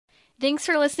Thanks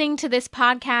for listening to this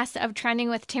podcast of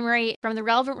Trending with Timmery from the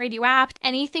Relevant Radio app.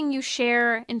 Anything you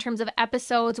share in terms of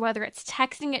episodes, whether it's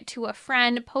texting it to a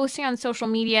friend, posting on social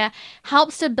media,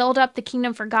 helps to build up the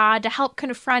kingdom for God, to help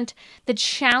confront the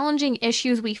challenging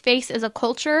issues we face as a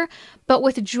culture, but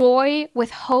with joy, with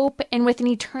hope, and with an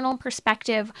eternal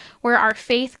perspective where our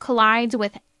faith collides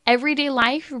with everyday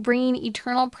life, bringing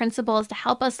eternal principles to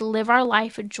help us live our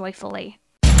life joyfully.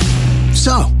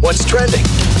 So, what's trending?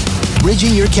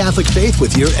 Bridging your Catholic faith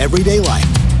with your everyday life.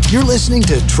 You're listening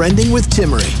to Trending with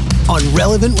Timmery on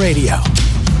Relevant Radio.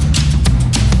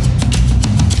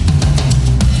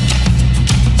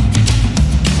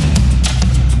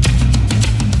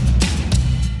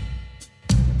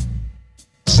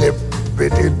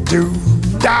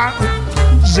 Zippity-doo-dah,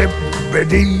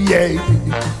 zippity-yay.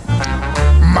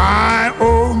 My,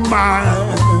 oh my,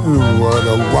 what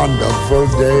a wonderful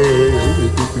day.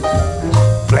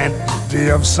 Plenty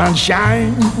of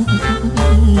sunshine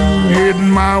heading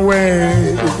my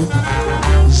way.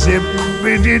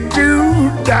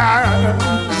 Zippity-doo-dah,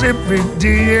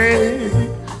 zippity-yay.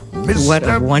 What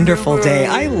a wonderful day.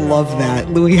 I love that.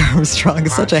 Louis Armstrong,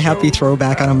 such a happy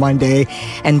throwback on a Monday.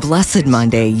 And Blessed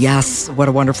Monday. Yes, what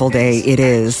a wonderful day it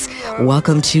is.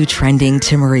 Welcome to Trending.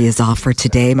 Timmery is off for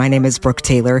today. My name is Brooke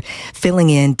Taylor, filling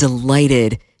in,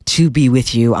 delighted to be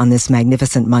with you on this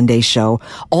magnificent Monday show.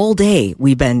 All day,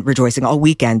 we've been rejoicing all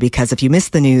weekend because if you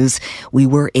missed the news, we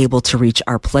were able to reach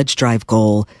our pledge drive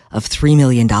goal of $3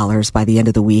 million by the end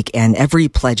of the week. And every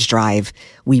pledge drive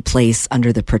we place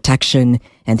under the protection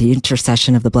and the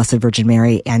intercession of the Blessed Virgin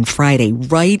Mary. And Friday,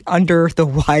 right under the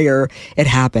wire, it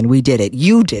happened. We did it.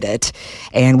 You did it.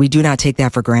 And we do not take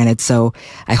that for granted. So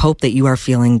I hope that you are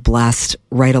feeling blessed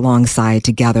right alongside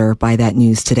together by that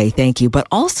news today. Thank you. But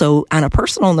also on a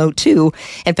personal note too,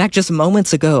 in fact, just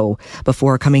moments ago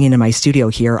before coming into my studio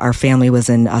here, our family was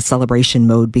in a celebration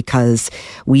mode because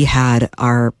we had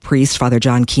our priest, Father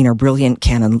John Keener, brilliant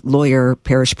canon, lawyer,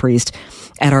 parish priest,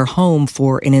 at our home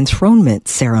for an enthronement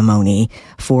ceremony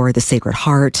for the Sacred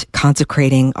Heart,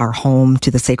 consecrating our home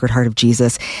to the Sacred Heart of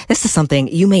Jesus. This is something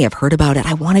you may have heard about it.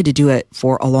 I wanted to do it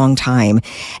for a long time.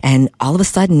 And all of a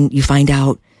sudden you find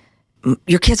out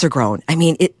your kids are grown. I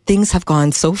mean, things have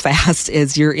gone so fast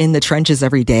as you're in the trenches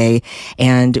every day.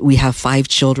 And we have 5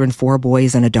 children, 4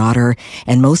 boys and a daughter.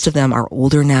 And most of them are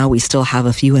older now. We still have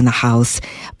a few in the house.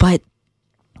 But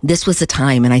this was a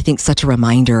time, and I think such a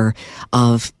reminder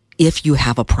of if you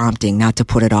have a prompting, not to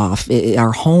put it off.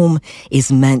 Our home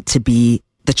is meant to be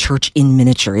the church in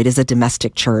miniature. It is a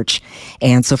domestic church.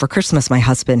 And so for Christmas, my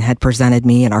husband had presented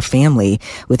me and our family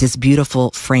with this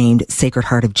beautiful framed Sacred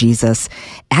Heart of Jesus,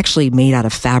 actually made out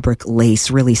of fabric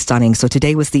lace, really stunning. So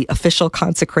today was the official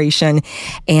consecration.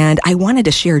 And I wanted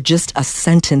to share just a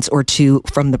sentence or two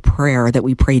from the prayer that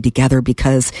we prayed together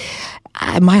because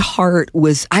my heart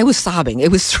I was sobbing.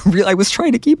 It was real. I was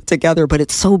trying to keep it together, but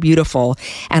it's so beautiful.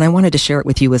 And I wanted to share it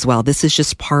with you as well. This is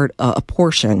just a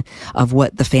portion of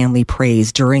what the family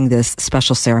prays during this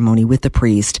special ceremony with the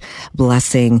priest,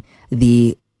 blessing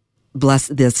the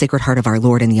Sacred Heart of our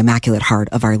Lord and the Immaculate Heart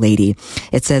of Our Lady.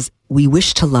 It says, "We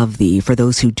wish to love thee for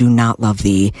those who do not love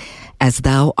thee. As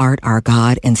thou art our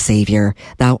God and Savior,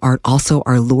 thou art also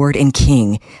our Lord and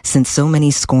King. Since so many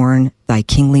scorn thy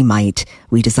kingly might,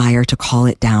 we desire to call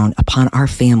it down upon our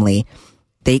family.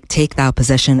 Take thou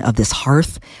possession of this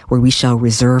hearth where we shall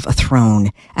reserve a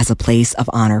throne as a place of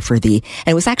honor for thee."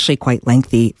 And it was actually quite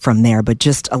lengthy from there, but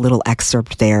just a little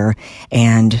excerpt there.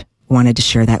 And wanted to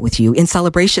share that with you in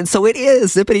celebration. So it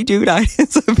is zippity-doo-dah.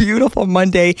 It's a beautiful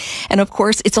Monday. And of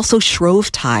course, it's also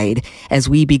Shrovetide as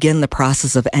we begin the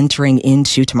process of entering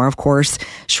into tomorrow, of course,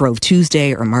 Shrove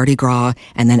Tuesday or Mardi Gras,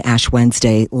 and then Ash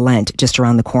Wednesday, Lent, just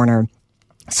around the corner.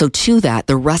 So to that,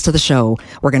 the rest of the show,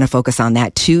 we're going to focus on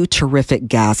that. 2 terrific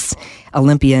guests.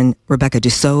 Olympian Rebecca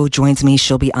Dussault joins me.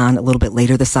 She'll be on a little bit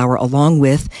later this hour, along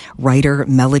with writer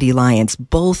Melody Lyons.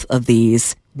 Both of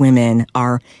these women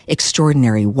are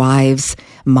extraordinary wives,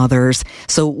 mothers.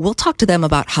 So we'll talk to them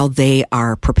about how they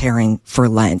are preparing for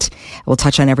Lent. We'll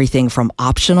touch on everything from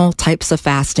optional types of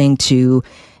fasting to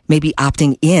maybe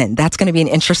opting in. That's going to be an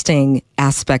interesting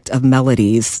aspect of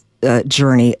Melody's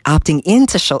journey, opting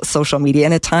into social media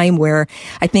in a time where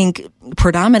I think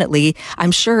predominantly,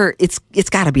 I'm sure it's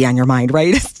got to be on your mind,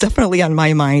 right? It's definitely on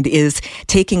my mind, is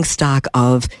taking stock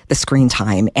of the screen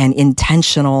time and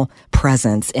intentional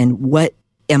presence and what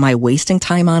am I wasting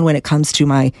time on when it comes to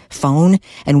my phone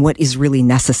and what is really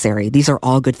necessary? These are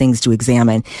all good things to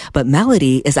examine. But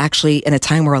Melody is actually in a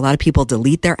time where a lot of people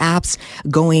delete their apps,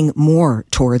 going more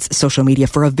towards social media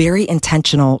for a very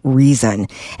intentional reason.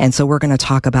 And so we're going to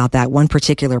talk about that one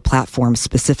particular platform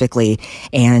specifically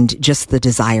and just the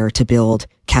desire to build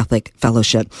Catholic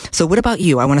Fellowship. So what about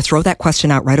you? I want to throw that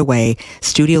question out right away.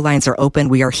 Studio lines are open.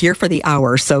 We are here for the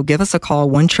hour. So give us a call,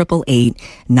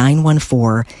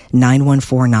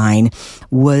 1-888-914-9149.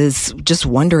 Was just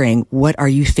wondering, what are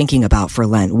you thinking about for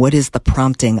Lent? What is the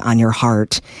prompting on your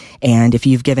heart? And if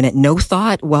you've given it no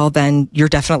thought, well, then you're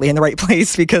definitely in the right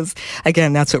place, because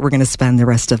again, that's what we're going to spend the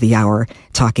rest of the hour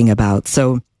talking about.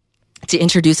 So to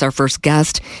introduce our first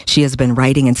guest, she has been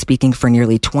writing and speaking for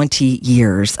nearly 20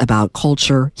 years about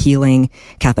culture, healing,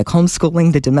 Catholic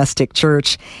homeschooling, the domestic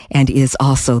church, and is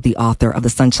also the author of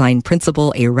The Sunshine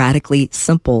Principle, a radically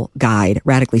simple guide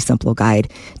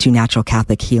to natural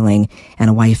Catholic healing,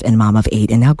 and a wife and mom of 8,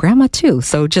 and now grandma too.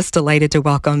 So just delighted to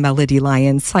welcome Melody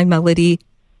Lyons. Hi, Melody.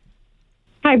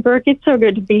 Hi, Brooke. It's so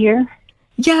good to be here.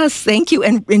 Yes, thank you.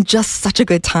 And just such a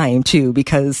good time, too,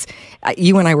 because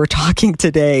you and I were talking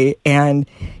today, and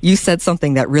you said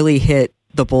something that really hit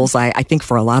the bullseye, I think,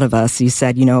 for a lot of us. You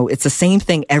said, it's the same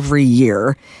thing every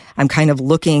year. I'm kind of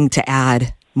looking to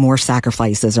add more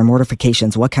sacrifices or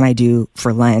mortifications. What can I do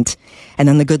for Lent? And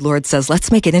then the good Lord says,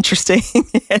 let's make it interesting,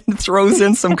 and throws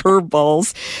in some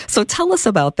curveballs. So tell us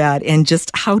about that, and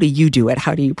just how do you do it?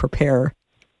 How do you prepare?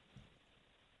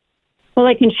 Well,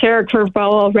 I can share a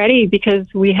curveball already, because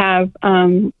we have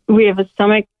a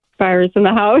stomach virus in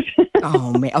the house.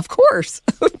 Oh man, of course.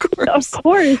 Of course.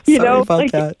 Sorry about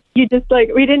that. We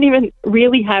didn't even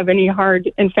really have any hard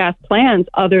and fast plans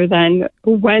other than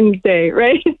Wednesday,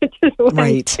 right? Just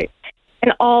Wednesday. Right.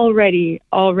 And already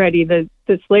the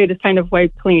slate is kind of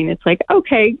wiped clean. It's like,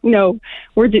 okay, no,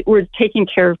 we're taking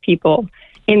care of people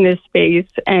in this space,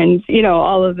 and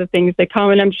all of the things that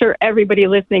come. And I'm sure everybody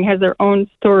listening has their own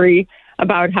story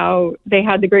about how they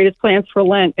had the greatest plans for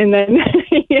Lent, and then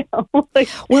well,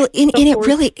 it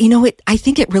really, I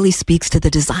think it really speaks to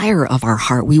the desire of our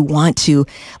heart. We want to,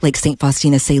 like Saint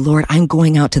Faustina, say, Lord, I'm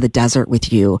going out to the desert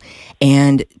with you,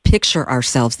 and picture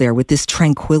ourselves there with this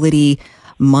tranquility,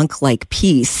 monk-like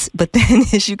peace. But then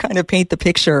as you kind of paint the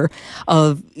picture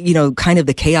of, kind of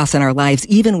the chaos in our lives,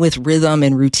 even with rhythm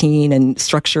and routine and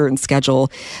structure and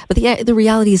schedule, but the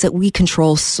reality is that we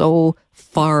control so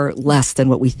far less than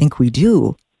what we think we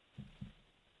do.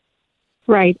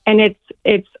 Right. And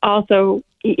it's also,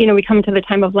 we come to the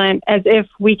time of Lent as if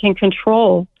we can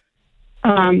control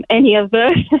any of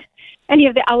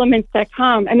the elements that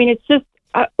come. I mean, it's just,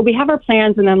 we have our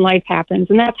plans, and then life happens.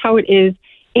 And that's how it is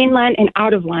in Lent and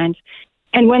out of Lent.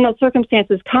 And when those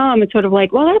circumstances come, it's sort of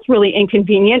like, well, that's really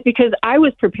inconvenient, because I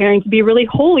was preparing to be really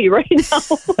holy right now.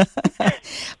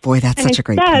 Boy, that's such a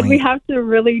great point. We have to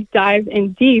really dive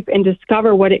in deep and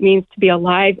discover what it means to be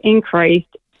alive in Christ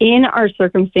in our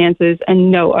circumstances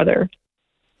and no other.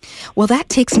 Well, that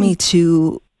takes me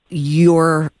to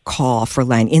your call for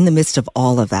Lent in the midst of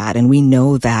all of that. And we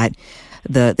know that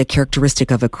the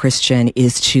characteristic of a Christian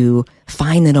is to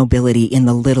find the nobility in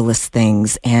the littlest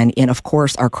things, and in, of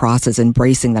course, our crosses,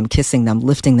 embracing them, kissing them,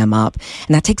 lifting them up.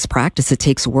 And that takes practice. It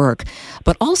takes work,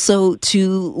 but also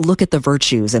to look at the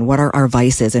virtues and what are our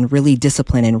vices, and really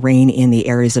discipline and rein in the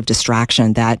areas of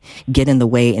distraction that get in the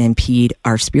way and impede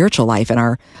our spiritual life and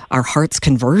our heart's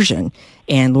conversion.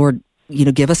 And Lord,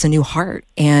 give us a new heart.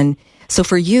 And so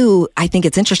for you, I think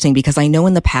it's interesting, because I know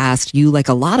in the past, you, like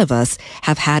a lot of us,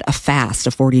 have had a fast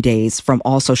of 40 days from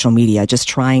all social media, just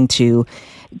trying to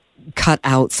cut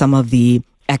out some of the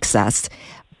excess.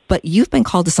 But you've been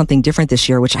called to something different this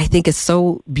year, which I think is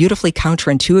so beautifully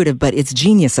counterintuitive, but it's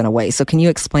genius in a way. So can you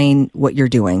explain what you're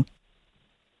doing?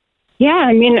 Yeah,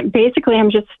 I mean, basically,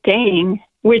 I'm just staying,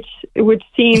 which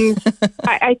seems,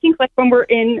 I think, like when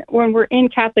we're in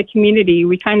Catholic community,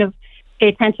 we kind of pay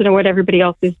attention to what everybody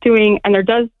else is doing, and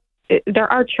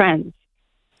there are trends,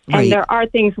 right. And there are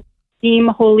things which seem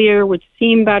holier, which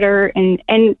seem better, and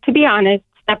to be honest,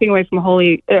 stepping away from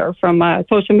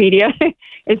social media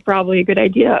is probably a good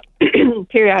idea,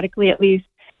 periodically at least.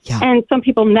 Yeah. And some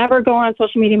people never go on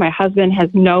social media. My husband has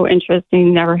no interest, and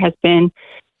he never has been,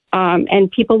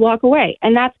 and people walk away,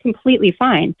 and that's completely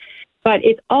fine. But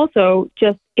it's also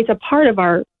it's a part of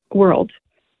our world,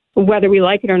 whether we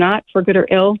like it or not, for good or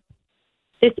ill.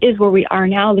 This is where we are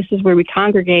now. This is where we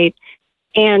congregate.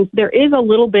 And there is a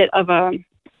little bit of a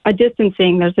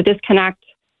distancing. There's a disconnect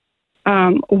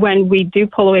when we do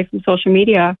pull away from social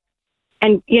media.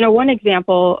 And, one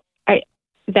example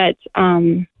that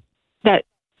is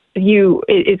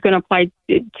going to apply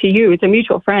to you, it's a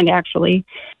mutual friend, actually.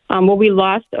 We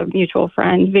lost a mutual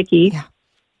friend, Vicky,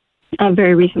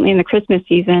 very recently in the Christmas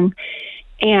season.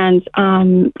 And,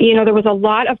 there was a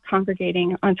lot of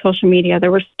congregating on social media.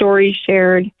 There were stories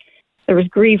shared. There was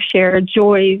grief shared,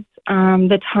 joys.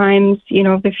 The times,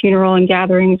 of the funeral and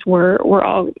gatherings were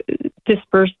all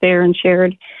dispersed there and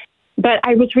shared. But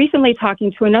I was recently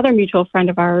talking to another mutual friend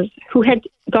of ours who had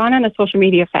gone on a social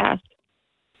media fast,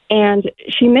 and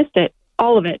she missed it,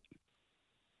 all of it.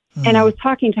 And I was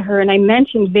talking to her, and I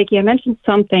mentioned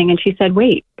something, and she said,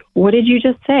 wait, what did you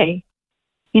just say?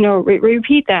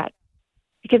 Repeat that,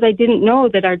 because I didn't know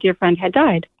that our dear friend had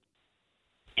died.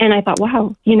 And I thought,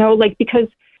 wow, because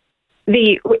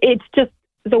it's just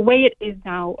the way it is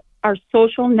now, our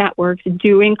social networks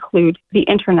do include the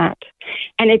internet.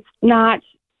 And it's not,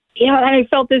 and I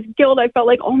felt this guilt. I felt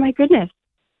like, oh my goodness,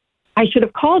 I should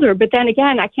have called her. But then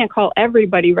again, I can't call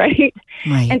everybody, right?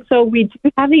 And so we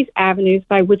do have these avenues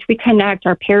by which we connect.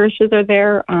 Our parishes are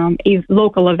there.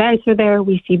 Local events are there.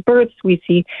 We see births. We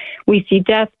see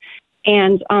death.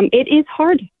 And it is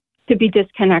hard to be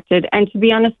disconnected. And to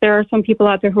be honest, there are some people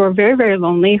out there who are very, very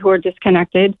lonely, who are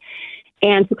disconnected,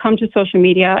 and who come to social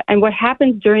media. And what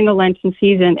happens during the Lenten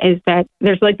season is that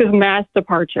there's like this mass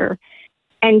departure.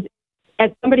 And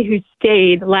as somebody who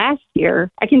stayed last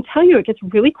year, I can tell you it gets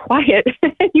really quiet.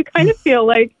 You kind of feel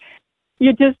like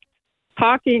you're just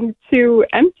talking to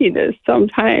emptiness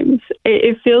sometimes.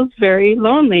 It feels very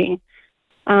lonely.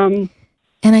 And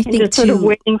I think, just sort of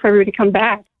waiting for everybody to come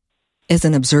back. As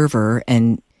an observer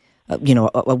and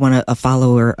a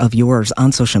follower of yours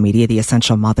on social media, the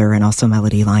Essential Mother and also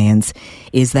Melody Lyons,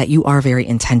 is that you are very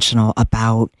intentional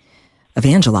about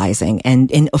evangelizing.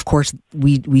 And of course,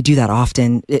 we do that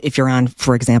often. If you're on,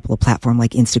 for example, a platform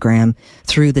like Instagram,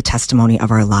 through the testimony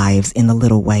of our lives in the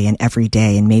little way and every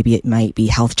day. And maybe it might be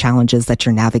health challenges that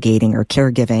you're navigating, or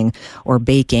caregiving, or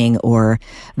baking, or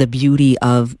the beauty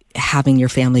of having your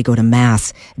family go to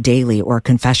mass daily, or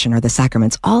confession, or the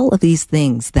sacraments. All of these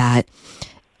things that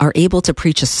are able to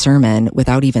preach a sermon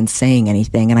without even saying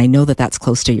anything. And I know that that's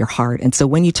close to your heart. And so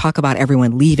when you talk about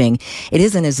everyone leaving, it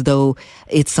isn't as though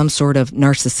it's some sort of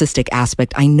narcissistic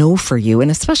aspect. I know for you,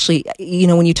 and especially,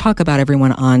 when you talk about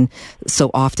everyone on so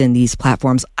often these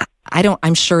platforms,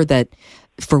 I'm sure that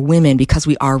for women, because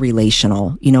we are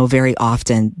relational, very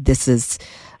often this is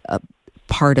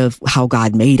part of how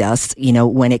God made us,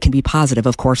 when it can be positive,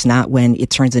 of course, not when it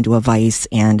turns into a vice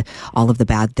and all of the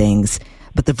bad things,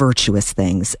 but the virtuous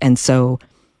things. And so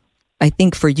I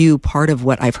think for you, part of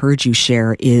what I've heard you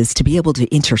share is to be able to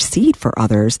intercede for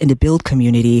others and to build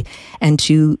community and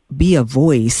to be a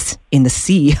voice in the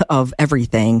sea of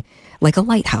everything, like a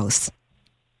lighthouse.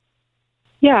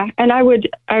 Yeah, and I would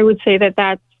say that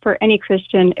that's for any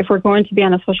Christian. If we're going to be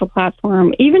on a social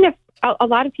platform, even if a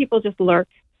lot of people just lurk,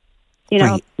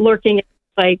 Right. Lurking is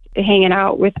like hanging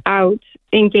out without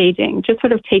engaging, just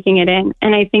sort of taking it in.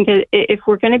 And I think if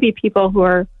we're going to be people who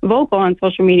are vocal on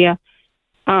social media,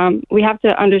 we have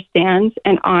to understand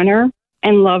and honor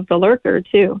and love the lurker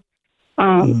too,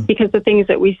 because the things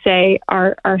that we say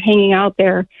are hanging out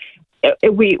there.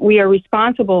 We are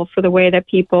responsible for the way that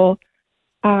people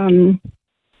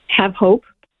have hope,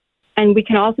 and we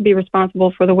can also be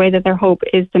responsible for the way that their hope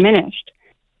is diminished.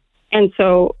 And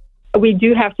so we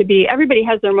do have to be, everybody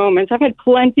has their moments. I've had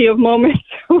plenty of moments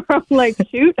where I'm like,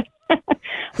 shoot,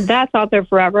 that's out there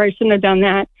forever. I shouldn't have done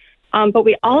that. But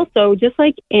we also, just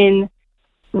like in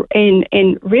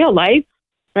real life,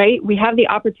 right, we have the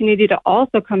opportunity to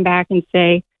also come back and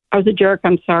say, I was a jerk,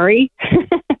 I'm sorry.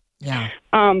 Yeah.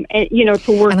 And,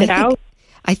 to work it out.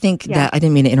 I think that, I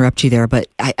didn't mean to interrupt you there, but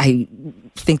I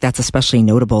think that's especially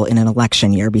notable in an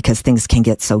election year, because things can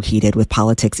get so heated with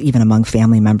politics, even among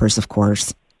family members, of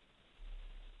course.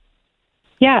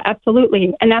 Yeah,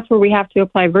 absolutely. And that's where we have to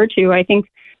apply virtue. I think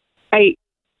I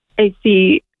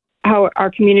see how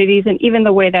our communities, and even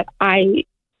the way that I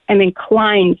am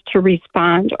inclined to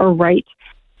respond or write,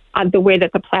 the way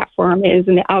that the platform is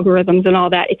and the algorithms and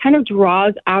all that, it kind of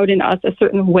draws out in us a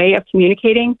certain way of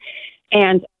communicating.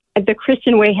 And the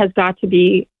Christian way has got to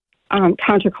be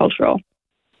countercultural.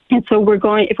 And so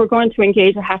if we're going to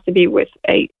engage, it has to be with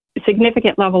a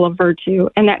significant level of virtue.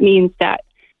 And that means that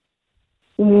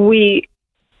we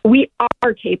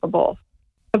are capable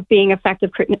of being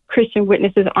effective Christian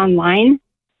witnesses online.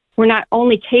 We're not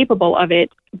only capable of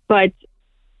it, but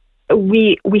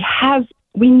we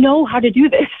know how to do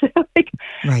this.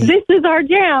 Right. This is our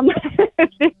jam.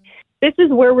 This is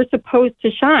where we're supposed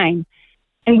to shine.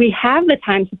 And we have the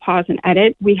time to pause and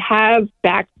edit. We have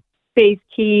backspace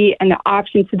key and the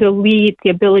option to delete,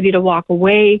 the ability to walk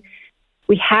away.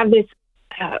 We have this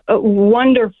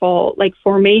wonderful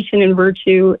formation in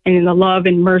virtue and in the love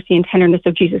and mercy and tenderness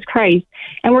of Jesus Christ.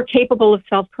 And we're capable of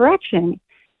self-correction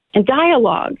and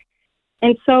dialogue.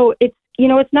 And so it's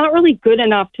not really good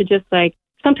enough to just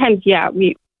sometimes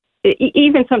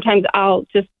I'll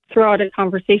just throw out a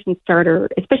conversation starter,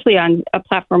 especially on a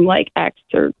platform like X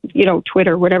or,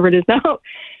 Twitter, whatever it is now.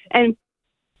 And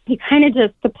you kind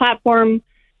of the platform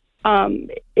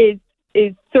is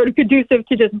sort of conducive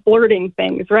to just blurting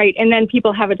things, right? And then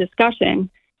people have a discussion.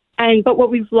 But what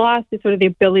we've lost is sort of the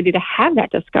ability to have that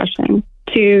discussion,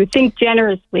 to think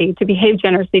generously, to behave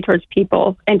generously towards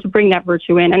people, and to bring that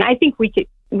virtue in. And I think we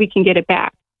can get it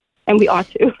back, and we ought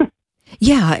to.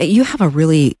 Yeah, you have a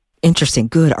really interesting,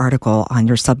 good article on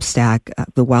your Substack,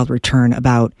 The Wild Return,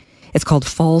 about, it's called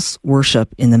False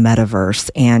Worship in the Metaverse.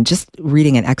 And just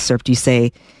reading an excerpt, you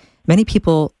say, many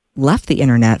people left the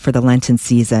internet for the Lenten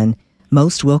season.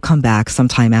 Most will come back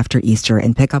sometime after Easter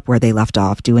and pick up where they left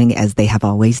off, doing as they have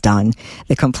always done.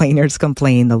 The complainers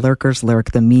complain, the lurkers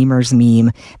lurk, the memers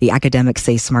meme, the academics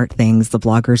say smart things, the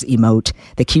bloggers emote,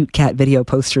 the cute cat video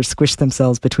posters squish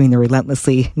themselves between the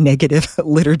relentlessly negative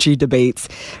liturgy debates.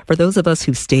 For those of us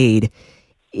who stayed,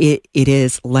 it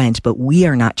is Lent, but we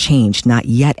are not changed, not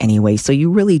yet anyway. So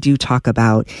you really do talk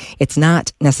about, it's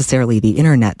not necessarily the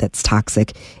internet that's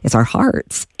toxic, it's our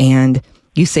hearts. And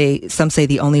you say, some say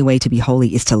the only way to be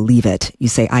holy is to leave it. You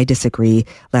say, I disagree.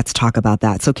 Let's talk about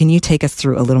that. So can you take us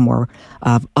through a little more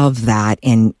of that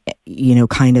and,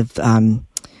 kind of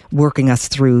working us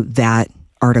through that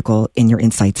article in your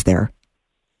insights there?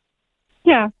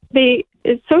 Yeah,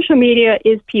 social media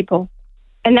is people.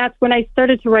 And that's when I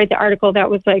started to write the article. That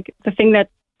was like the thing that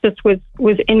just was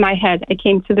in my head. I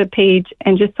came to the page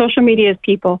and just social media is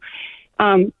people.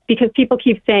 Because people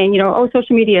keep saying,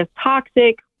 social media is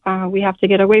toxic. We have to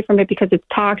get away from it because it's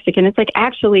toxic. And it's like,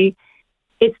 actually,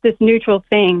 it's this neutral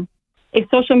thing. If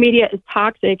social media is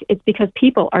toxic, it's because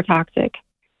people are toxic.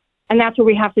 And that's where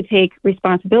we have to take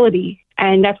responsibility.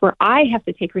 And that's where I have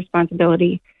to take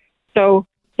responsibility. So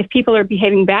if people are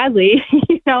behaving badly,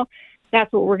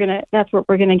 that's what we're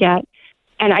gonna get.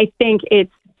 And I think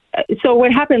so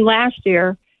what happened last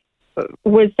year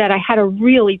was that I had a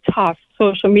really tough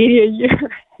social media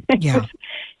year. Yeah.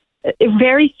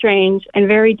 Very strange and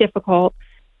very difficult.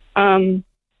 And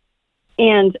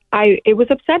it was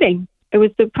upsetting. It was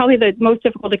probably the most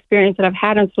difficult experience that I've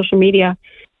had on social media.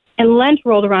 And Lent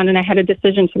rolled around and I had a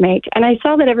decision to make. And I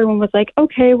saw that everyone was like,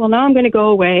 okay, well, now I'm going to go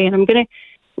away and I'm going to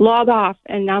log off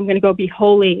and now I'm going to go be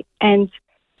holy. And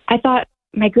I thought,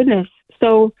 my goodness.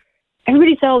 So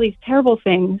everybody said all these terrible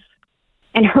things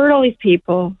and hurt all these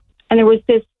people. And there was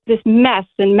this mess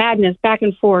and madness back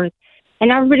and forth.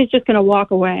 And everybody's just going to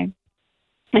walk away.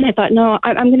 And I thought, no,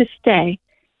 I'm going to stay.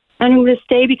 And I'm going to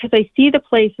stay because I see the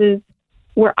places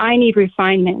where I need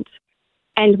refinement.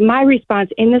 And my response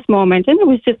in this moment, and it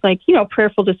was just like,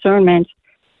 prayerful discernment,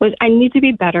 was I need to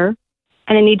be better.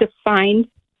 And I need to find,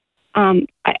 I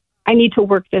need to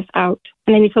work this out.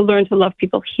 And I need to learn to love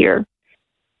people here.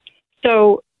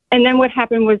 So, and then what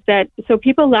happened was so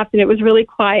people left and it was really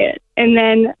quiet. And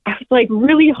then I was like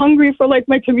really hungry for like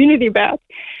my community back.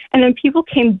 And then people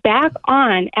came back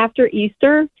on after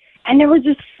Easter and there was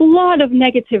this flood of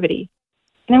negativity.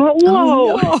 And I went,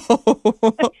 whoa,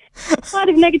 a lot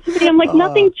of negativity. I'm like,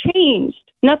 nothing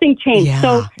changed. Nothing changed. Yeah,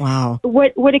 so wow.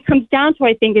 What it comes down to,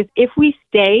 I think, is if we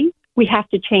stay, we have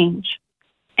to change.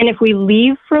 And if we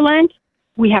leave for Lent,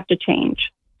 we have to change.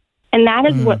 And that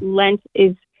is what Lent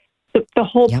is. The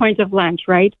whole point of Lent,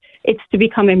 right? It's to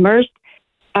become immersed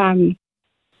in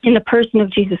the person of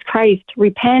Jesus Christ.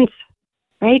 Repent,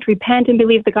 right? Repent and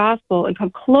believe the gospel and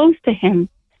come close to him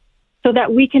so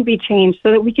that we can be changed,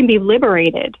 so that we can be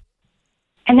liberated.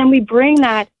 And then we bring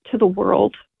that to the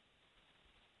world.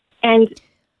 And,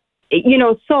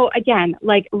 so again,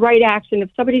 like right action, if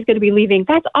somebody's going to be leaving,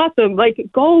 that's awesome. Like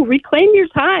go reclaim your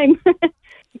time.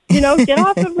 Get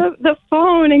off of the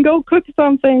phone and go cook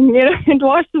something, and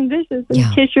wash some dishes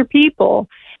and kiss your people.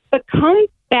 But come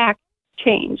back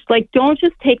changed. Like, don't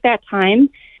just take that time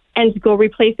and go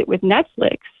replace it with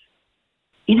Netflix.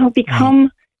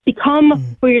 Become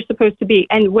who you're supposed to be.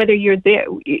 And whether you're there,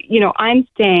 I'm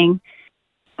staying.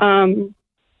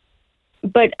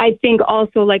 But I think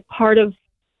also like part of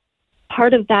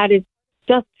that is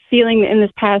just feeling in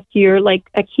this past year, like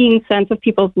a keen sense of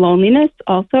people's loneliness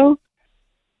also.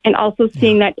 And also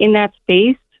seeing that in that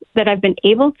space that I've been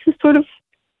able to sort of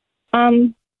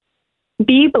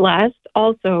be blessed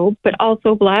also, but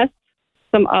also bless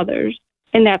some others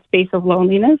in that space of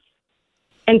loneliness.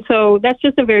 And so that's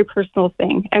just a very personal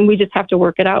thing. And we just have to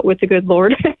work it out with the good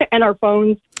Lord and our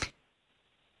phones.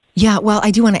 Yeah, well, I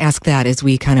do want to ask that as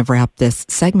we kind of wrap this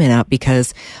segment up,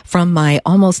 because from my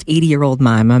almost 80-year-old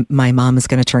mom, my mom is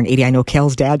going to turn 80. I know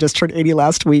Kale's dad just turned 80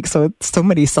 last week, so it's so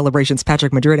many celebrations.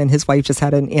 Patrick Madrid and his wife just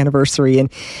had an anniversary,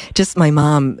 and just my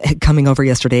mom coming over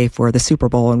yesterday for the Super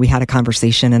Bowl, and we had a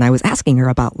conversation, and I was asking her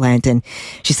about Lent, and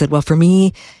she said, well, for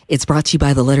me, it's brought to you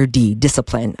by the letter D,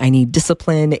 discipline. I need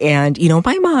discipline, and,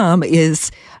 my mom is,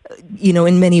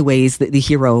 in many ways, the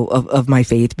hero of my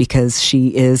faith, because she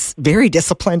is very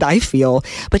disciplined, I feel.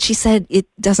 But she said, it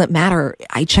doesn't matter.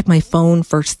 I check my phone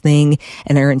first thing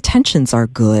and her intentions are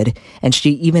good. And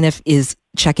she, even if is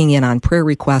checking in on prayer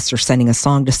requests or sending a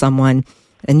song to someone,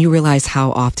 and you realize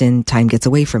how often time gets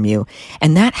away from you.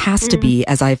 And that has to be,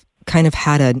 as I've kind of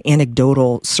had an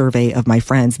anecdotal survey of my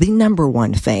friends, the number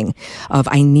one thing of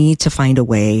I need to find a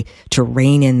way to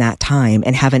rein in that time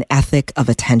and have an ethic of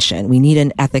attention. We need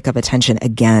an ethic of attention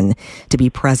again to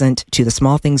be present to the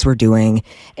small things we're doing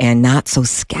and not so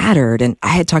scattered. And I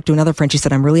had talked to another friend. She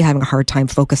said, I'm really having a hard time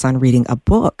focus on reading a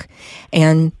book.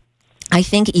 And I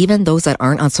think even those that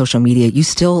aren't on social media, you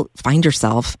still find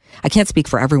yourself, I can't speak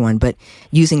for everyone, but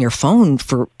using your phone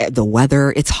for the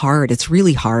weather. It's hard. It's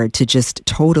really hard to just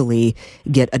totally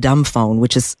get a dumb phone,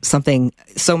 which is something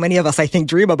so many of us, I think,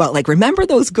 dream about. Like, remember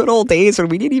those good old days when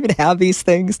we didn't even have these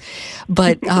things?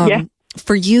 But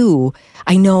for you,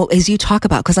 I know as you talk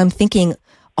about, because I'm thinking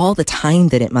all the time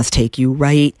that it must take. You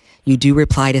write, you do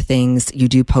reply to things, you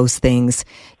do post things.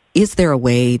 Is there a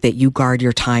way that you guard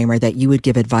your time, or that you would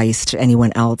give advice to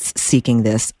anyone else seeking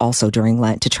this also during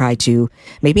Lent, to try to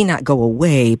maybe not go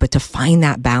away, but to find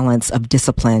that balance of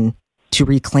discipline to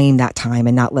reclaim that time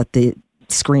and not let the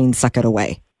screen suck it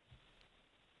away?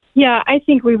 Yeah, I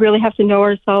think we really have to know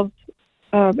ourselves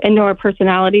and know our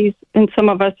personalities. And some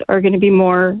of us are going to be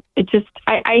more,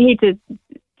 I hate to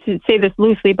say this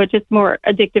loosely, but just more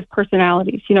addictive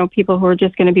personalities. People who are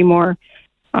just going to be more,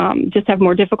 just have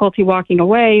more difficulty walking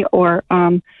away, or,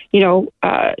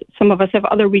 some of us have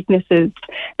other weaknesses,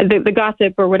 the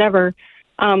gossip or whatever.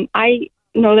 I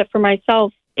know that for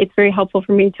myself, it's very helpful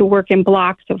for me to work in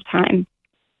blocks of time,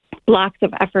 blocks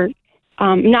of effort.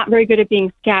 Not very good at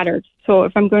being scattered. So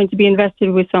if I'm going to be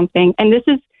invested with something, and this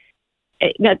is,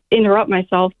 not interrupt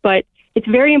myself, but it's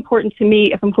very important to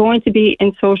me, if I'm going to be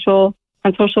on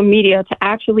social media, to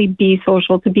actually be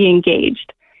social, to be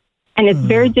engaged. And it's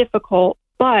very difficult.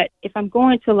 But if I'm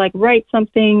going to write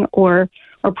something or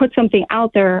put something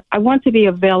out there, I want to be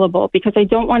available, because I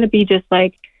don't want to be just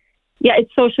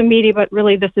it's social media, but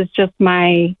really this is just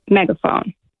my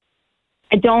megaphone.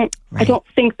 I don't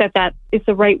think that is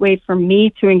the right way for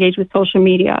me to engage with social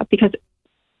media, because,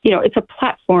 it's a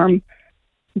platform,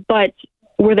 but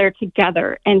we're there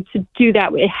together. And to do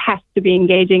that, it has to be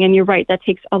engaging. And you're right, that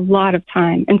takes a lot of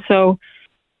time. And so,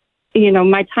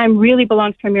 my time really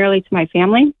belongs primarily to my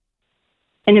family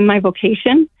and in my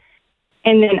vocation.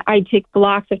 And then I take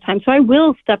blocks of time. So I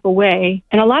will step away.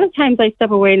 And a lot of times I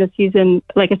step away in a season,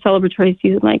 like a celebratory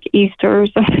season, like Easter or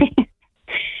something.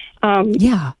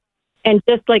 And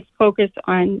just focus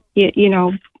on,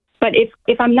 but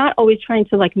if I'm not always trying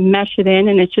to mesh it in,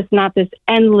 and it's just not this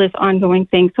endless ongoing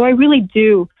thing. So I really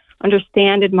do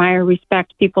understand, admire,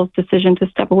 respect people's decision to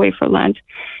step away for Lent.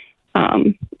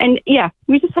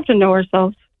 We just have to know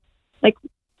ourselves.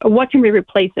 What can we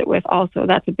replace it with also?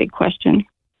 That's a big question.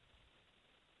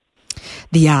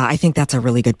 Yeah, I think that's a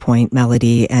really good point,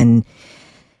 Melody. And,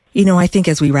 I think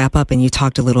as we wrap up, and you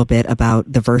talked a little bit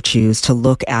about the virtues, to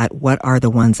look at what are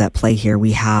the ones at play here.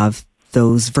 We have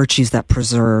those virtues that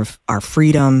preserve our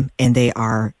freedom, and they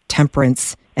are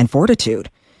temperance and fortitude.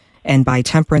 And by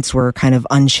temperance, we're kind of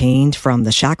unchained from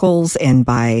the shackles, and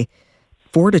by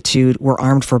fortitude, we're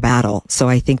armed for battle. So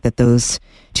I think that those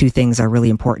two things are really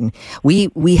important. We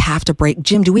have to break.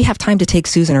 Jim, do we have time to take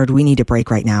Susan, or do we need to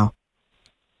break right now?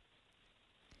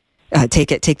 Take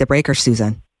the break, or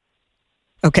Susan?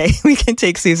 Okay, we can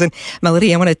take Susan.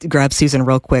 Melody, I want to grab Susan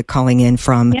real quick, calling in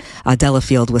from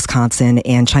Delafield, Wisconsin,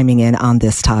 and chiming in on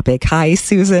this topic. Hi,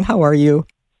 Susan. How are you?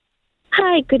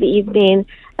 Hi, good evening.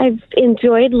 I've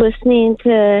enjoyed listening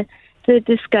to the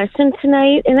discussion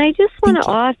tonight, and I just want to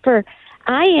offer,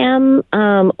 I am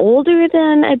older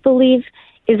than, I believe,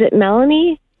 is it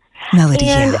Melanie? Melody,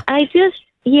 and I just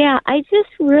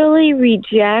really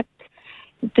reject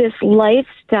this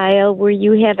lifestyle where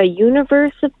you have a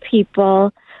universe of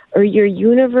people, or your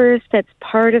universe that's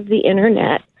part of the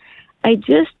internet.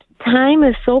 Time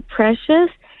is so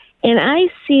precious, and I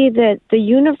see that the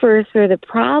universe, or the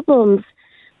problems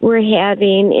we're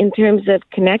having in terms of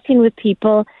connecting with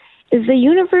people, is the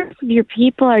universe of your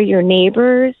people are your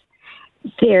neighbors.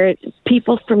 They're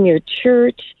people from your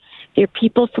church. They're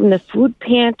people from the food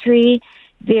pantry.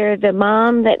 They're the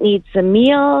mom that needs a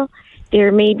meal.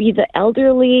 There may be the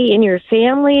elderly in your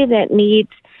family that needs,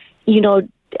 you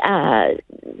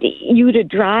to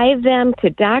drive them to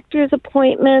doctor's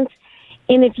appointments.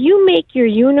 And if you make your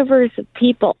universe of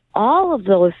people all of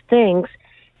those things,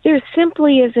 there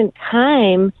simply isn't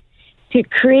time to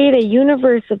create a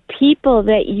universe of people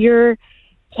that you're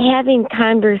having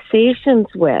conversations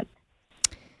with.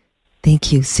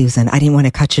 Thank you, Susan. I didn't want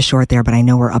to cut you short there, but I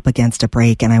know we're up against a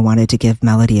break, and I wanted to give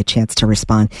Melody a chance to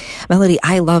respond. Melody,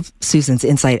 I love Susan's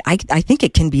insight. I think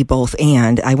it can be both,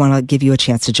 and I want to give you a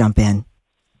chance to jump in.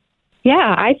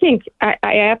 Yeah, I think I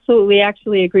absolutely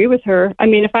actually agree with her. I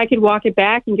mean, if I could walk it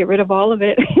back and get rid of all of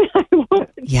it, I would.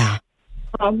 Yeah.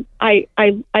 I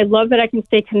love that I can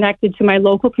stay connected to my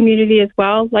local community as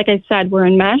well. Like I said, we're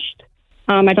enmeshed.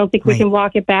 I don't think we can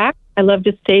walk it back. I love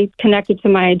to stay connected to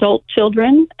my adult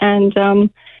children. And,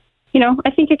 I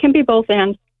think it can be both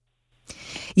and.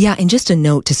 Yeah, and just a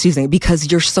note to Susan, because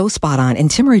you're so spot on, and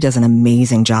Timmery does an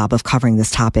amazing job of covering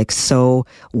this topic so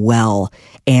well.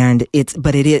 And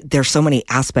there's so many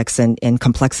aspects and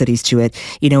complexities to it.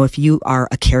 If you are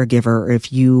a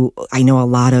caregiver, I know a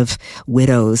lot of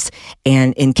widows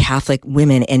and in Catholic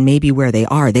women, and maybe where they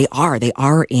are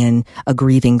in a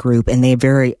grieving group, and they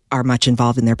are much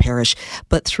involved in their parish.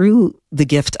 But through the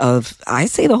gift of, I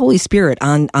say, the Holy Spirit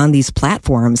on these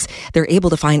platforms, they're able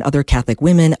to find other Catholic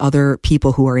women, other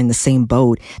people who are in the same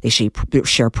boat. They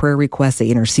share prayer requests, they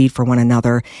intercede for one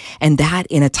another. And that,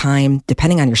 in a time,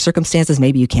 depending on your circumstances,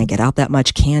 maybe you can't get out that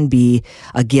much, can be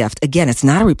a gift. Again, it's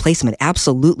not a replacement.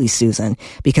 Absolutely, Susan,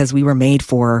 because we were made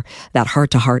for that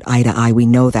heart-to-heart, eye-to-eye. We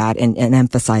know that and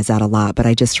emphasize that a lot. But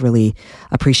I just really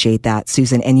appreciate that,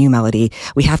 Susan, and you, Melody.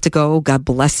 We have to go. God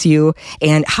bless you.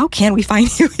 And how can we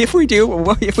find you if we do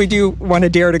want to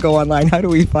dare to go online? How do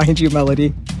we find you,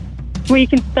 Melody? Well, you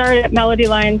can start at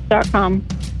melodylyons.com.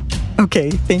 Okay,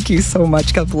 thank you so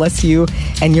much. God bless you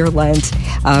and your Lent.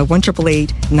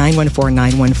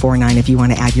 1-888-914-9149 if you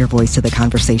want to add your voice to the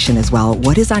conversation as well.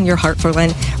 What is on your heart for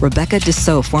Lent? Rebecca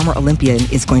Dussault, former Olympian,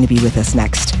 is going to be with us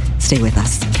next. Stay with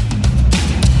us.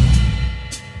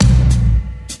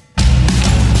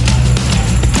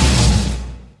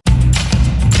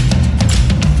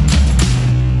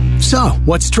 So,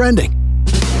 what's trending?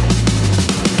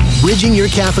 Bridging your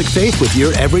Catholic faith with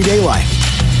your everyday life.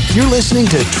 You're listening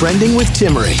to Trending with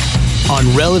Timmery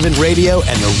on Relevant Radio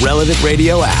and the Relevant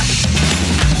Radio app.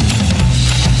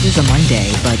 It is a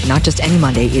Monday, but not just any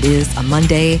Monday. It is a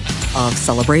Monday of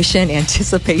celebration,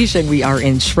 anticipation. We are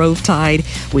in Shrovetide.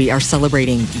 We are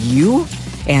celebrating you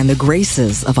and the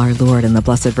graces of our Lord and the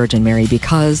Blessed Virgin Mary,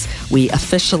 because we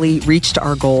officially reached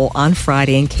our goal on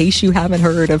Friday, in case you haven't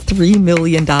heard, of $3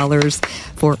 million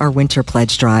for our winter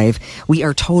pledge drive. We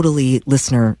are totally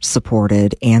listener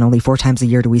supported, and only 4 times a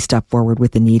year do we step forward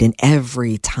with the need, and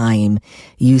every time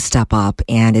you step up,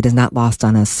 and it is not lost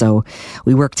on us. So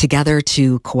we work together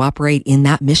to cooperate in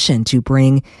that mission to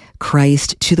bring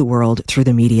Christ to the world through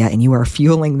the media, and you are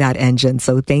fueling that engine.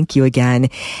 So thank you again.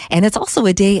 And it's also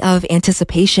a day of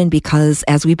anticipation because,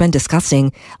 as we've been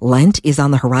discussing, Lent is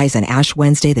on the horizon. Ash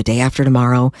Wednesday, the day after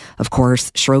tomorrow. Of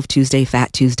course, Shrove Tuesday,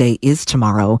 Fat Tuesday is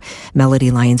tomorrow.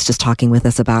 Melody Lyons just talking with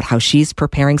us about how she's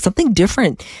preparing something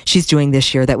different she's doing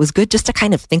this year that was good just to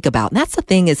kind of think about. And that's the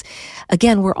thing is,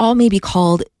 again, we're all maybe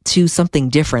called to something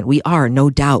different. We are, no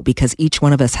doubt, because each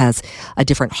one of us has a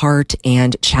different heart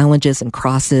and challenges and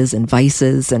crosses and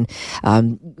vices and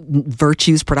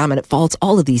virtues, predominant faults,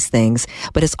 all of these things.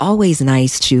 But it's always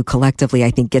nice to collectively,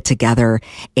 I think, get together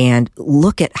and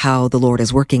look at how the Lord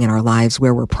is working in our lives,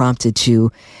 where we're prompted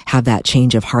to have that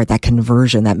change of heart, that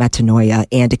conversion, that metanoia.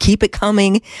 And to keep it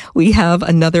coming, we have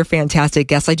another fantastic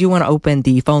guest. I do want to open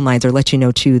the phone lines, or let you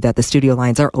know, too, that the studio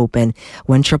lines are open.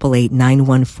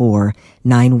 1-888-914-9149.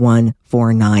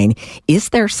 Is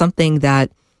there something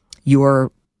that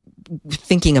you're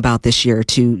thinking about this year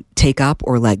to take up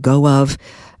or let go of?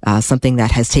 Something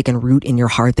that has taken root in your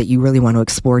heart that you really want to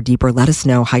explore deeper? Let us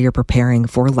know how you're preparing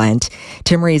for Lent.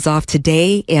 Timmery is off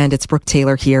today, and it's Brooke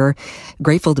Taylor here.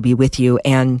 Grateful to be with you.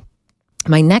 And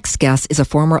my next guest is a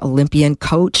former Olympian,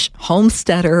 coach,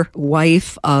 homesteader,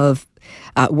 wife of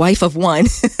one.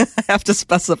 I have to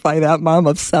specify that, mom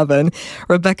of 7,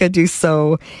 Rebecca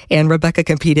Dussault. And Rebecca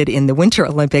competed in the Winter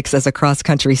Olympics as a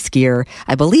cross-country skier,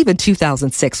 I believe in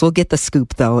 2006. We'll get the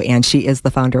scoop, though. And she is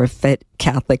the founder of Fit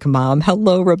Catholic Mom.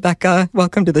 Hello, Rebecca.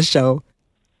 Welcome to the show.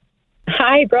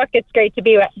 Hi, Brooke. It's great to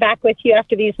be back with you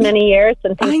after these many years,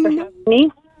 and thanks for having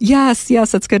me. Yes,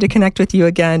 it's good to connect with you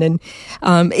again.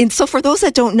 And so for those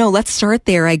that don't know, let's start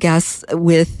there, I guess,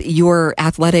 with your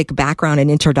athletic background and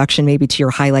introduction, maybe to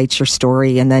your highlights, your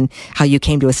story, and then how you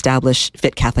came to establish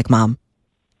Fit Catholic Mom.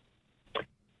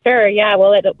 Sure, yeah.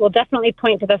 Well, it will definitely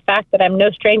point to the fact that I'm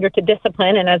no stranger to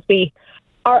discipline. And as we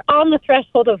are on the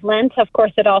threshold of Lent, of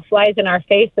course, it all flies in our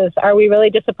faces. Are we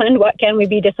really disciplined? What can we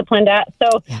be disciplined at?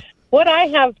 So what I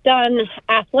have done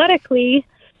athletically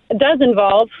does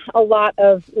involve a lot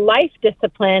of life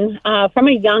discipline. From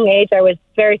a young age, I was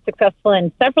very successful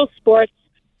in several sports,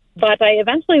 but I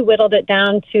eventually whittled it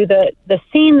down to the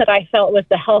scene that I felt was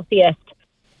the healthiest,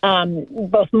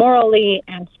 both morally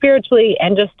and spiritually,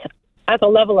 and just at the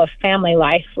level of family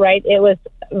life, right? It was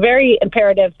very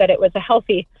imperative that it was a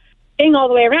healthy thing all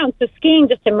the way around. So skiing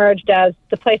just emerged as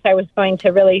the place I was going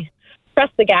to really press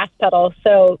the gas pedal.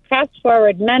 So fast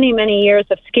forward many, many years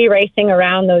of ski racing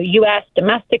around the U.S.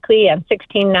 domestically and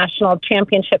 16 national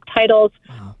championship titles,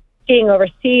 skiing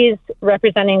overseas,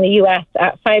 representing the U.S.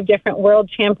 at 5 different world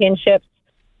championships,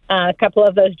 a couple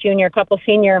of those junior, a couple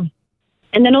senior,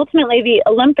 and then ultimately the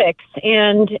Olympics.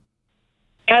 And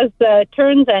as the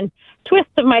turns and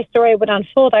twists of my story would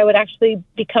unfold, I would actually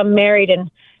become married and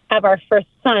have our first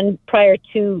son prior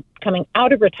to coming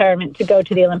out of retirement to go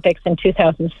to the Olympics in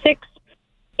 2006.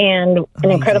 And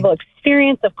an incredible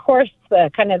experience, of course,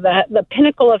 the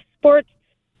pinnacle of sports,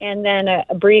 and then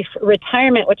a brief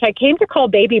retirement, which I came to call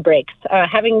baby breaks.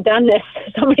 Having done this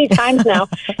so many times now,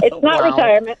 it's not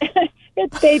retirement,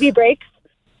 it's baby breaks.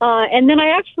 And then I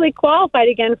actually qualified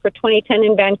again for 2010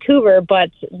 in Vancouver, but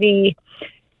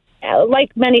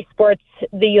like many sports,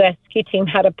 the U.S. ski team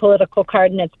had a political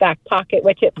card in its back pocket,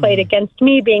 which it played against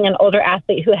me, being an older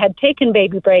athlete who had taken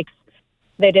baby breaks.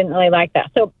 They didn't really like that.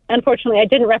 So unfortunately, I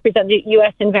didn't represent the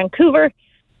U.S. in Vancouver,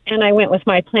 and I went with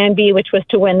my plan B, which was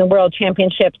to win the World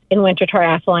Championships in winter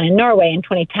triathlon in Norway in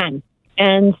 2010.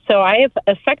 And so I have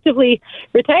effectively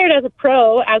retired as a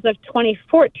pro as of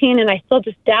 2014, and I still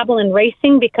just dabble in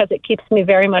racing because it keeps me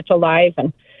very much alive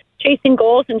and chasing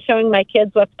goals and showing my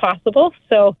kids what's possible.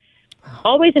 So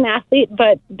always an athlete,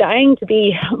 but dying to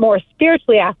be more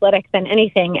spiritually athletic than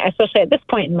anything, especially at this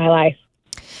point in my life.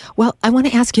 Well, I want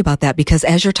to ask you about that because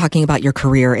as you're talking about your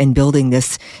career and building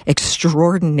this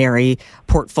extraordinary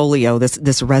portfolio,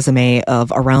 this resume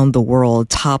of around the world,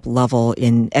 top level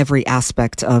in every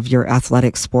aspect of your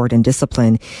athletic sport and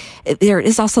discipline, there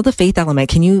is also the faith element.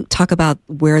 Can you talk about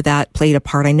where that played a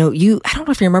part? I don't know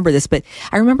if you remember this, but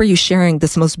I remember you sharing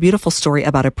this most beautiful story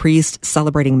about a priest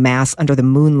celebrating mass under the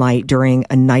moonlight during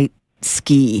a night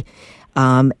ski.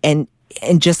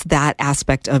 And just that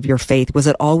aspect of your faith, was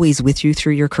it always with you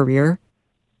through your career?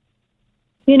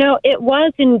 You know, it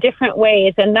was in different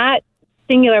ways. And that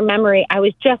singular memory, I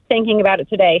was just thinking about it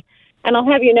today. And I'll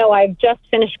have you know, I've just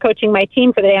finished coaching my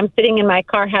team for the day. I'm sitting in my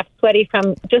car half sweaty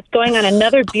from just going on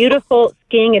another beautiful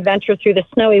skiing adventure through the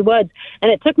snowy woods.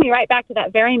 And it took me right back to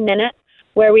that very minute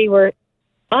where we were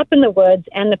up in the woods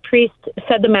and the priest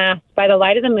said the Mass by the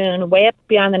light of the moon, way up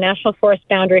beyond the national forest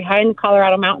boundary, high in the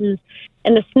Colorado mountains.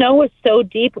 And the snow was so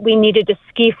deep, we needed to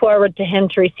ski forward to him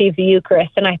to receive the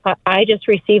Eucharist. And I thought, I just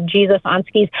received Jesus on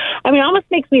skis. I mean, it almost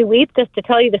makes me weep just to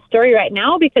tell you the story right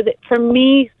now, because it, for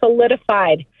me,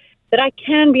 solidified that I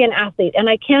can be an athlete, and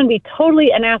I can be totally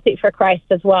an athlete for Christ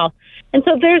as well. And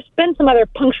so there's been some other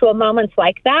punctual moments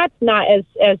like that, not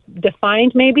as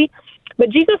defined maybe,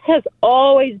 but Jesus has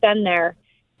always been there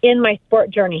in my sport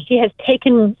journey. He has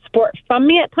taken sport from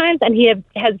me at times, and he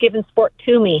has given sport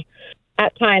to me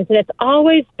at times. And it's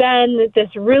always been this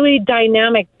really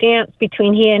dynamic dance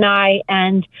between he and I,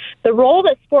 and the role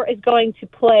that sport is going to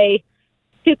play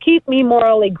to keep me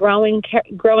morally growing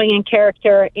in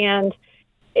character. And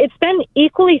it's been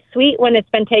equally sweet when it's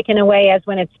been taken away as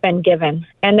when it's been given.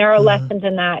 And there are lessons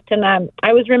in that. And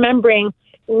I was remembering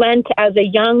Lent as a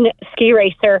young ski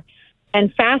racer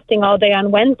and fasting all day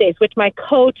on Wednesdays, which my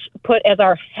coach put as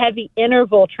our heavy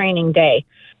interval training day.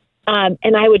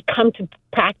 And I would come to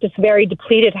practice very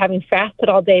depleted, having fasted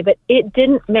all day, but it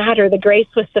didn't matter. The grace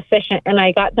was sufficient, and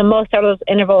I got the most out of those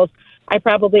intervals I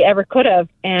probably ever could have.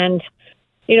 And,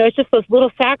 you know, it's just those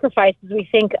little sacrifices. We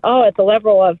think, oh, at the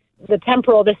level of the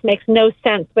temporal, this makes no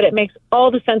sense, but it makes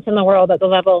all the sense in the world at the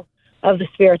level of the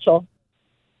spiritual.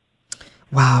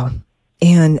 Wow.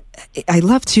 And I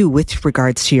love, too, with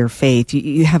regards to your faith,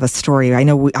 you have a story. I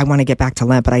know I want to get back to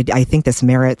Lent, but I think this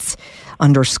merits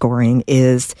underscoring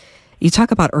is you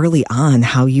talk about early on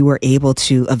how you were able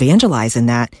to evangelize in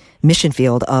that mission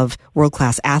field of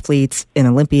world-class athletes and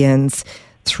Olympians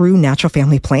through natural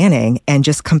family planning and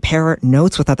just compare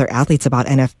notes with other athletes about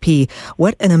NFP.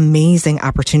 What an amazing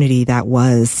opportunity that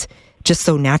was, just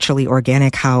so naturally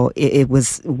organic how it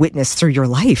was witnessed through your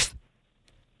life.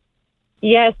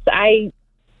 Yes, I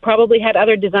probably had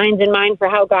other designs in mind for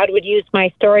how God would use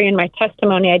my story and my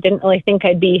testimony. I didn't really think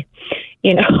I'd be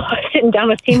sitting down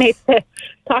with teammates to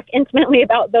talk intimately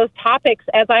about those topics,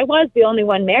 as I was the only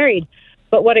one married.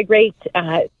 But what a great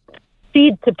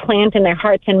seed to plant in their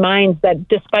hearts and minds, that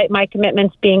despite my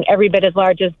commitments being every bit as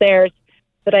large as theirs,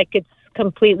 that I could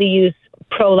completely use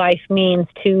pro-life means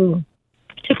to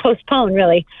postpone,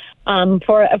 really,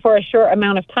 for a short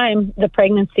amount of time, the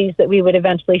pregnancies that we would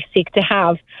eventually seek to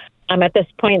have. At this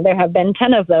point, there have been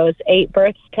 10 of those, 8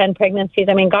 births, 10 pregnancies.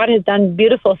 I mean, God has done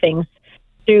beautiful things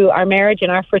through our marriage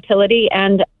and our fertility.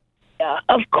 And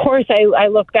of course, I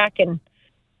look back and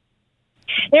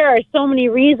there are so many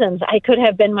reasons I could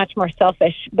have been much more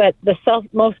selfish, but the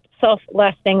most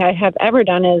selfless thing I have ever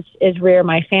done is rear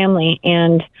my family.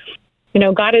 And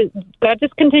God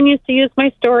just continues to use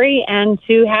my story and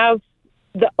to have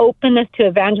the openness to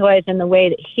evangelize in the way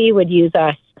that He would use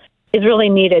us is really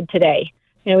needed today.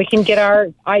 We can get our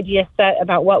ideas set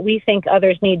about what we think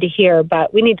others need to hear,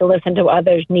 but we need to listen to what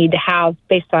others need to have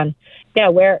based on,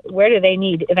 where do they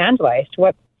need evangelized?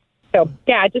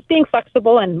 Just being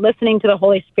flexible and listening to the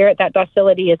Holy Spirit. That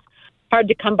docility is hard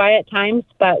to come by at times,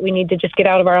 but we need to just get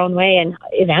out of our own way and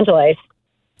evangelize.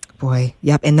 Boy,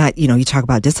 yep. And that, you talk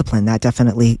about discipline, that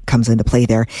definitely comes into play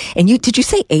there. And did you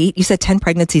say 8? You said 10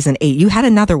 pregnancies and 8. You had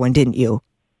another one, didn't you?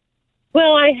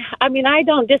 Well, I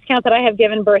don't discount that I have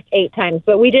given birth 8 times,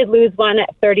 but we did lose one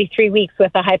at 33 weeks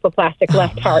with a hypoplastic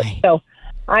left heart. So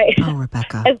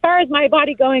Rebecca. As far as my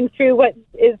body going through what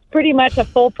is pretty much a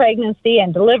full pregnancy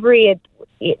and delivery,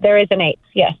 there is an 8,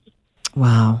 yes.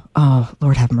 Wow. Oh,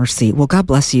 Lord have mercy. Well, God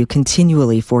bless you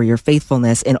continually for your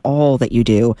faithfulness in all that you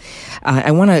do.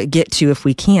 I want to get to, if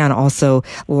we can, also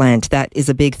Lent. That is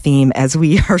a big theme as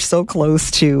we are so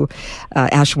close to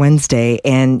Ash Wednesday.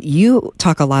 And you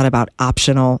talk a lot about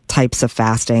optional types of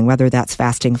fasting, whether that's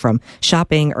fasting from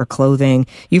shopping or clothing.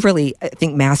 You've really, I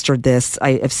think, mastered this.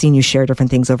 I've seen you share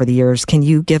different things over the years. Can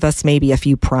you give us maybe a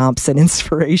few prompts and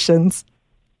inspirations?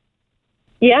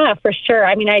 Yeah, for sure.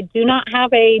 I mean, I do not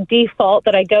have a default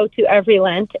that I go to every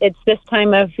Lent. It's this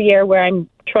time of year where I'm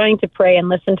trying to pray and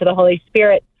listen to the Holy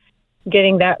Spirit,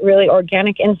 getting that really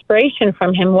organic inspiration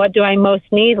from Him. What do I most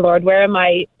need, Lord? Where am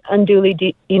I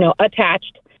unduly,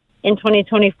 attached in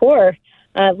 2024?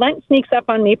 Lent sneaks up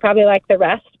on me probably like the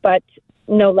rest, but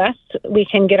no less, we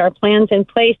can get our plans in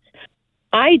place.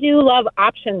 I do love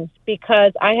options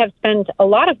because I have spent a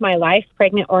lot of my life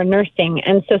pregnant or nursing.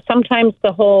 And so sometimes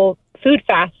the whole food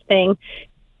fast thing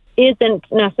isn't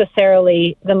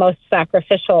necessarily the most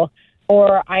sacrificial,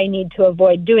 or I need to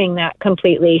avoid doing that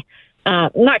completely.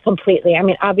 Not completely. I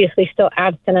mean, obviously still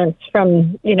abstinence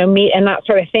from, meat and that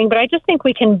sort of thing. But I just think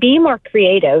we can be more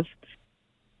creative.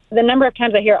 The number of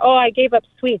times I hear, I gave up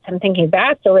sweets, I'm thinking,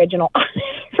 that's original.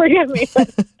 Forgive me.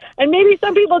 And maybe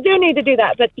some people do need to do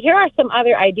that. But here are some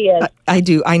other ideas. I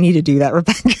do. I need to do that,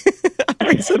 Rebecca. I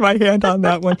raised my hand on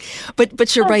that one.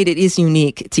 But you're right. It is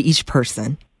unique to each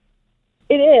person.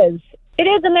 It is. It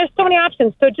is. And there's so many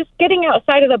options. So just getting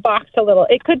outside of the box a little.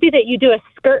 It could be that you do a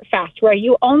skirt fast where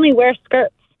you only wear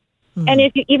skirts. And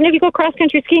even if you go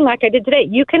cross-country skiing like I did today,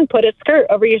 you can put a skirt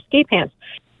over your ski pants.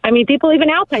 I mean, people even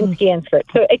alpine ski in skirts.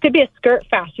 So it could be a skirt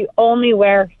fast. You only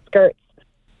wear skirts.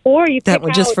 Or you that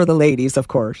one just for the ladies, of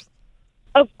course.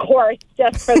 Of course,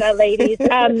 just for the ladies.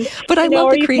 But I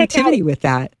love the creativity with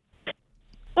that.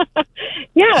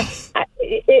 Yeah,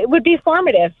 it would be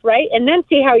formative, right? And then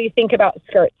see how you think about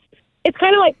skirts. It's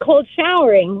kind of like cold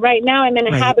showering. Right now I'm in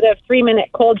a habit of 3-minute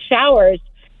cold showers.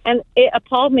 And it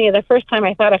appalled me the first time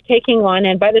I thought of taking one.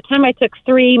 And by the time I took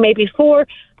 3, maybe 4,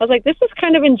 I was like, this is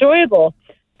kind of enjoyable.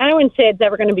 I wouldn't say it's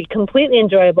ever going to be completely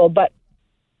enjoyable, but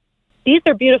these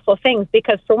are beautiful things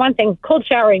because, for one thing, cold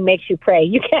showering makes you pray.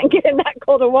 You can't get in that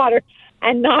cold of water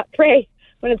and not pray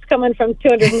when it's coming from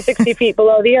 260 feet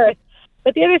below the earth.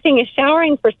 But the other thing is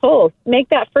showering for souls. Make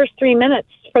that first 3 minutes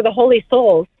for the holy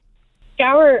souls.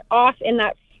 Shower off in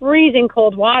that freezing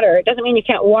cold water. It doesn't mean you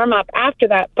can't warm up after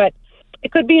that, but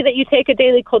it could be that you take a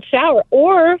daily cold shower,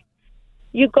 or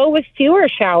you go with fewer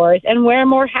showers and wear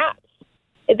more hats.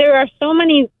 There are so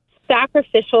many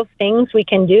sacrificial things we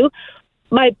can do.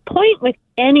 My point with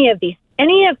any of the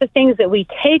things that we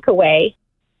take away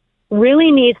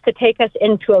really needs to take us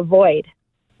into a void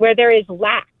where there is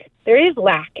lack. There is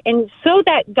lack. And so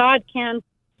that God can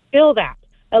fill that.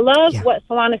 I love what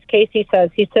Solanus Casey says.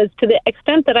 He says, to the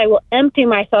extent that I will empty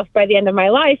myself by the end of my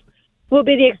life will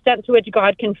be the extent to which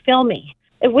God can fill me.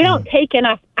 If we don't take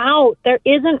enough out, there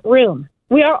isn't room.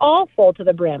 We are all full to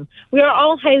the brim. We are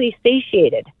all highly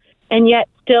satiated, and yet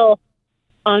still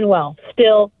unwell,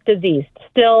 still diseased,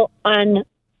 still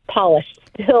unpolished,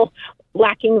 still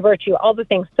lacking virtue, all the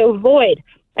things. So void.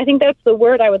 I think that's the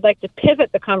word I would like to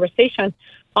pivot the conversation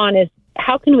on, is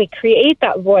how can we create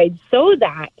that void so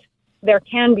that there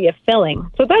can be a filling.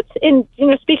 So that's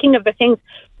speaking of the things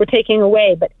we're taking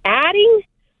away, but adding,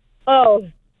 so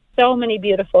many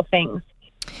beautiful things.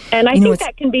 And I think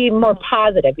that can be more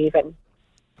positive even.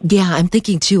 Yeah, I'm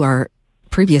thinking too, our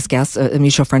previous guest, a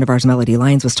mutual friend of ours, Melody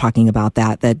Lyons, was talking about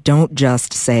that don't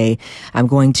just say, I'm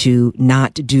going to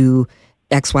not do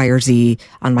X, Y, or Z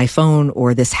on my phone,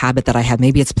 or this habit that I have.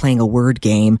 Maybe it's playing a word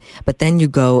game, but then you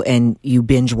go and you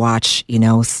binge watch,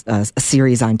 a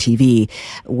series on TV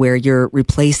where you're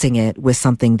replacing it with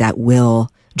something that will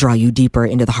draw you deeper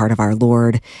into the heart of our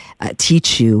Lord,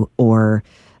 teach you, or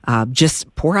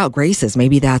just pour out graces.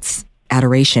 Maybe that's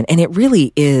adoration. And it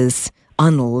really is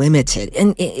unlimited.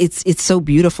 And it's so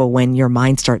beautiful when your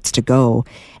mind starts to go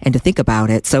and to think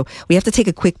about it. So we have to take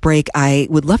a quick break. I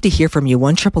would love to hear from you.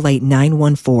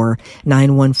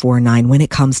 1-888-914-9149 when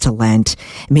it comes to Lent.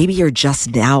 Maybe you're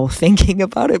just now thinking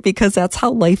about it because that's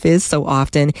how life is so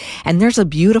often. And there's a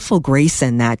beautiful grace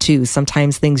in that too.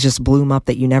 Sometimes things just bloom up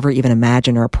that you never even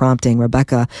imagine or prompting.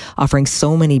 Rebecca offering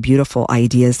so many beautiful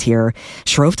ideas here.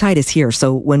 Shrovetide is here.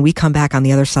 So when we come back on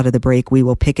the other side of the break, we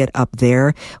will pick it up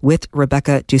there with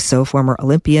Rebecca Dussault, former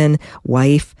Olympian,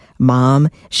 wife, mom.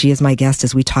 She is my guest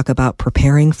as we talk about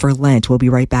preparing for Lent. We'll be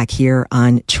right back here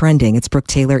on Trending. It's Brooke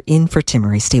Taylor in for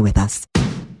Timmery. Stay with us.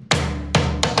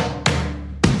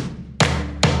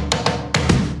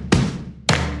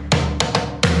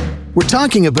 We're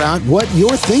talking about what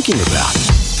you're thinking about.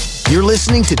 You're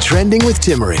listening to Trending with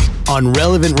Timmery on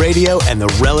Relevant Radio and the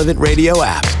Relevant Radio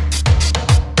app.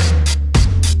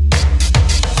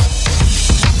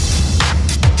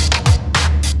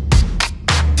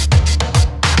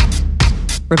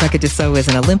 Rebecca Dussault is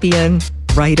an Olympian,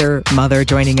 writer, mother,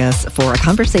 joining us for a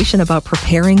conversation about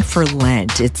preparing for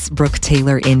Lent. It's Brooke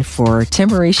Taylor in for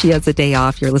Timmery. She has a day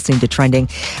off. You're listening to Trending.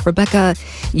 Rebecca,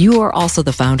 you are also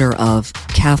the founder of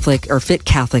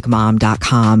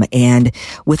FitCatholicMom.com. And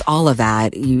with all of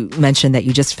that, you mentioned that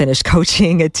you just finished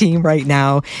coaching a team right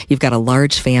now. You've got a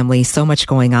large family, so much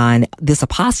going on. This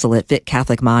apostolate, Fit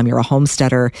Catholic Mom, you're a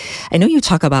homesteader. I know you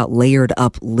talk about layered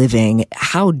up living.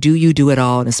 How do you do it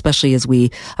all? And especially as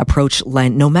we approach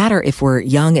Lent, no matter if we're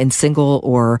young and single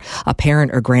or a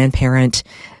parent or grandparent,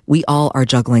 we all are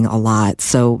juggling a lot.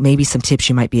 So maybe some tips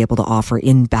you might be able to offer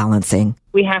in balancing.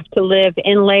 We have to live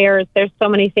in layers. There's so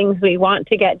many things we want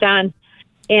to get done,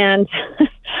 and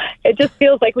it just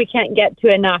feels like we can't get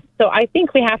to enough. So I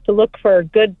think we have to look for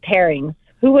good pairings.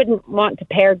 Who wouldn't want to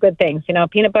pair good things?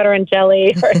 Peanut butter and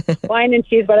jelly or wine and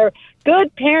cheese, whatever.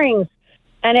 Good pairings.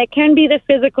 And it can be the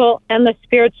physical and the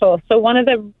spiritual. So one of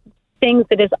the things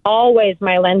that is always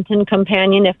my Lenten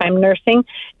companion if I'm nursing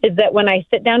is that when I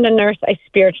sit down to nurse, I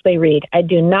spiritually read. I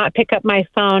do not pick up my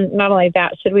phone. Not only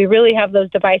that, should we really have those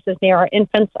devices near our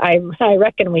infants? I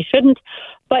reckon we shouldn't.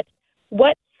 But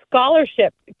what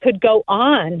scholarship could go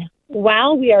on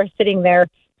while we are sitting there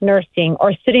nursing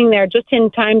or sitting there just in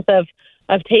times of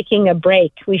taking a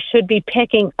break? We should be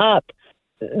picking up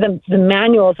the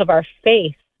manuals of our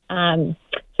faith. So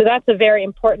that's a very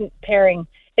important pairing.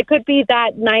 It could be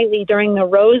that nightly during the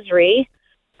rosary,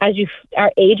 as you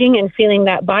are aging and feeling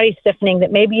that body stiffening,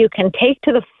 that maybe you can take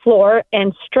to the floor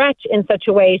and stretch in such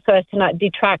a way so as to not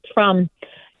detract from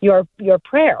your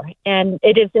prayer. And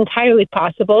it is entirely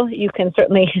possible. You can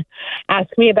certainly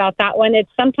ask me about that one.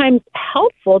 It's sometimes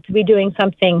helpful to be doing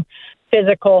something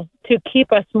physical to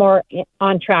keep us more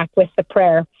on track with the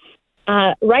prayer.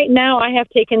 Right now, I have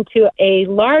taken to a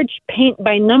large paint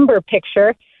by number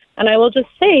picture. And I will just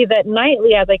say that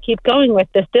nightly, as I keep going with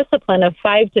this discipline of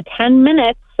 5 to 10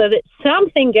 minutes so that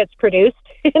something gets produced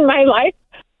in my life,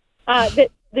 that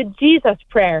the Jesus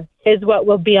prayer is what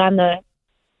will be on the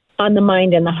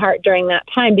mind and the heart during that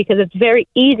time, because it's very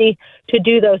easy to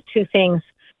do those two things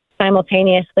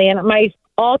simultaneously. And my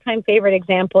all-time favorite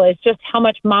example is just how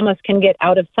much mamas can get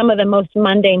out of some of the most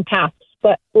mundane tasks,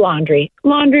 but laundry.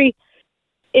 Laundry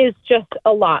is just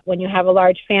a lot when you have a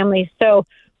large family. So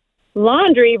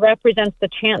laundry represents the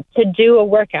chance to do a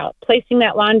workout, placing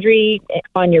that laundry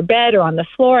on your bed or on the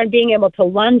floor and being able to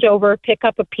lunge over, pick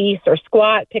up a piece, or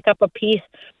squat, pick up a piece,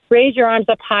 raise your arms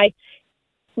up high,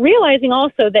 realizing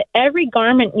also that every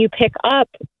garment you pick up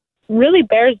really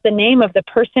bears the name of the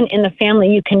person in the family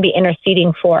you can be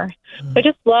interceding for. So I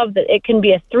just love that it can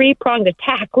be a three-pronged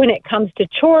attack when it comes to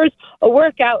chores, a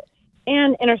workout,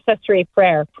 and intercessory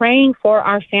prayer, praying for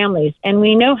our families. And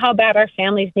we know how bad our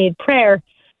families need prayer,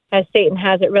 as Satan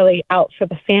has it really out for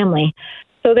the family.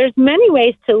 So there's many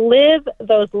ways to live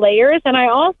those layers. And I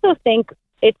also think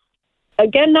it's,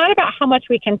 again, not about how much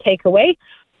we can take away,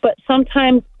 but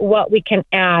sometimes what we can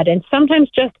add, and sometimes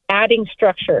just adding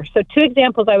structure. So two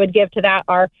examples I would give to that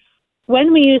are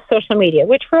when we use social media,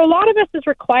 which for a lot of us is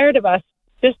required of us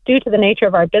just due to the nature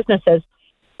of our businesses.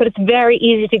 But it's very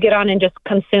easy to get on and just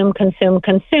consume.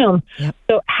 Yep.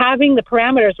 So having the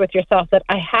parameters with yourself that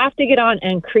I have to get on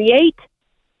and create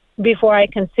before I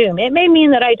consume. It may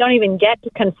mean that I don't even get to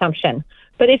consumption.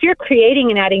 But if you're creating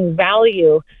and adding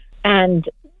value and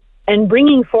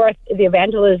bringing forth the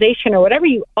evangelization or whatever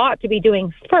you ought to be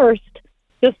doing first,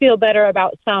 you'll feel better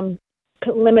about some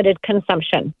limited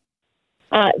consumption.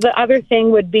 The other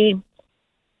thing would be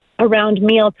around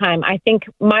mealtime. I think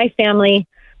my family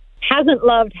hasn't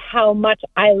loved how much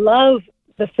I love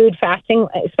the food fasting,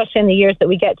 especially in the years that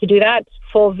we get to do that,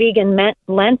 full vegan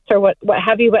Lent or what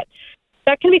have you, but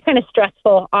that can be kind of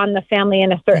stressful on the family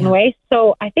in a certain way.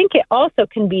 So I think it also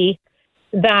can be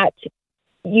that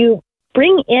you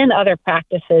bring in other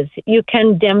practices. You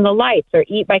can dim the lights or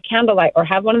eat by candlelight or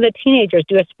have one of the teenagers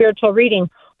do a spiritual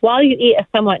reading while you eat a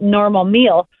somewhat normal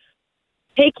meal.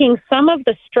 Taking some of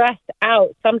the stress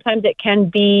out, sometimes it can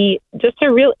be just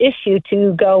a real issue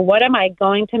to go, what am I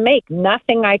going to make?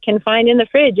 Nothing I can find in the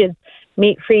fridge is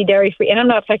meat-free, dairy-free. And I'm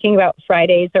not talking about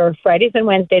Fridays and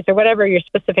Wednesdays or whatever your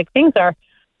specific things are,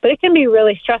 but it can be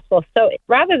really stressful. So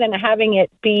rather than having it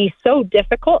be so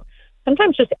difficult,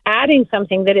 sometimes just adding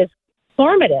something that is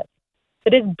formative,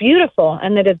 that is beautiful,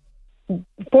 and that is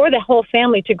for the whole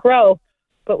family to grow,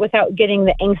 but without getting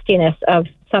the angstiness of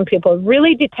some people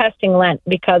really detesting Lent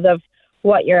because of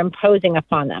what you're imposing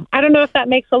upon them. I don't know if that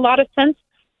makes a lot of sense,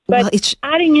 but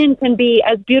adding in can be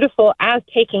as beautiful as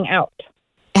taking out.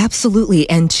 Absolutely.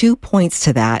 And 2 points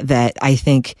to that I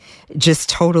think just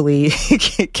totally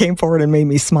came forward and made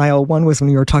me smile. One was when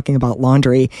you were talking about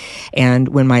laundry, and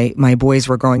when my boys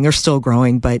were growing, they're still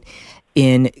growing, but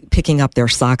in picking up their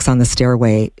socks on the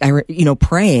stairway,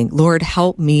 praying, Lord,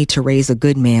 help me to raise a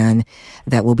good man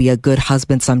that will be a good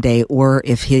husband someday, or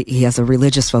if he has a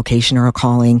religious vocation or a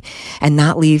calling, and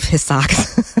not leave his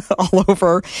socks all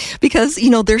over, because,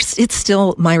 it's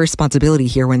still my responsibility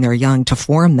here when they're young to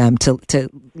form them, to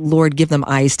Lord, give them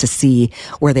eyes to see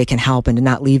where they can help and to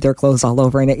not leave their clothes all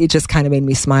over. And it just kind of made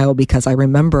me smile, because I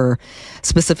remember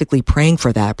specifically praying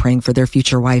for their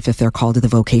future wife if they're called to the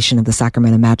vocation of the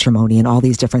sacrament of matrimony and all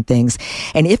these different things.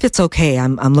 And if it's okay,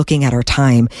 I'm looking at our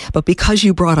time, but because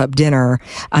you brought up dinner,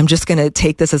 I'm just going to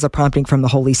take this as a prompting from the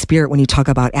Holy Spirit when you talk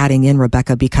about adding in,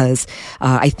 Rebecca, because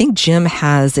I think Jim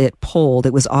has it pulled.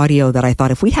 It was audio that I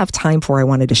thought if we have time for, I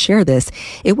wanted to share this.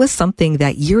 It was something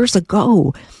that years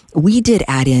ago we did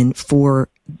add in for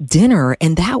dinner,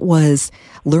 and that was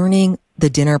learning the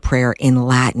dinner prayer in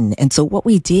Latin. And so what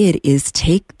we did is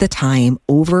take the time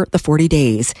over the 40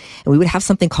 days, and we would have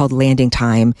something called landing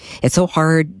time. It's so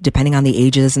hard, depending on the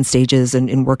ages and stages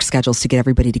and work schedules, to get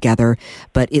everybody together.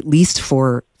 But at least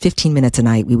for 15 minutes a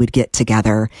night, we would get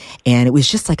together, and it was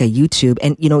just like a YouTube.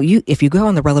 And, if you go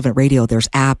on the Relevant Radio, there's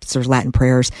apps, there's Latin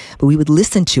prayers, but we would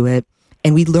listen to it.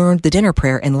 And we learned the dinner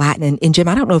prayer in Latin. And Jim,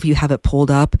 I don't know if you have it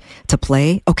pulled up to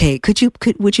play. Okay,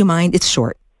 would you mind? It's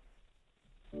short.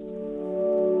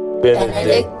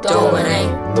 Benedict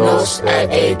Domine, nos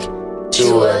ad ec,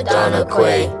 tua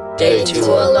donaque, de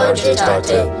tua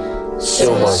largitate,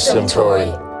 summa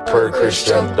sumptori, per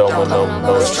Christum Dominum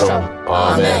nostrum.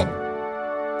 Amen.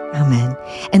 Amen.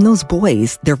 And those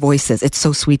boys, their voices, it's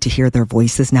so sweet to hear their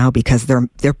voices now, because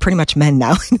they're pretty much men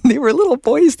now. They were little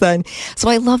boys then. So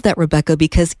I love that, Rebecca,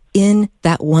 because in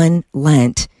that one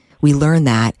Lent, we learn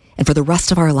that. And for the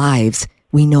rest of our lives,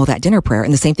 we know that dinner prayer.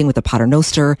 And the same thing with the Pater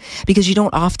Noster, because you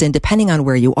don't often, depending on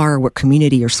where you are, what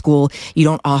community or school, you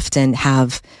don't often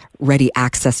have ready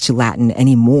access to Latin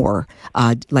anymore.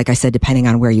 Like I said, depending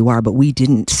on where you are, but we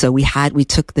didn't. So we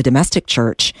took the domestic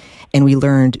church and we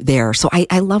learned there. So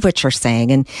I love what you're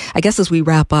saying. And I guess as we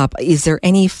wrap up, is there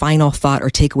any final thought or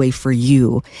takeaway for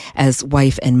you as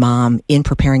wife and mom in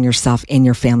preparing yourself and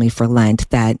your family for Lent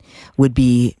that would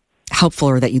be helpful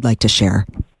or that you'd like to share?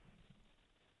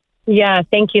 Yeah,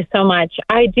 thank you so much.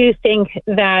 I do think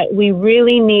that we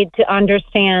really need to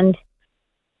understand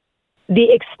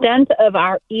the extent of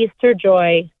our Easter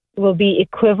joy will be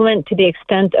equivalent to the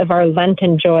extent of our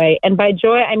Lenten joy. And by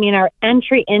joy, I mean our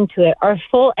entry into it, our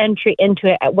full entry into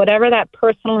it, whatever that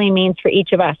personally means for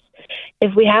each of us.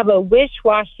 If we have a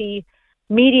wish-washy,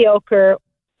 mediocre,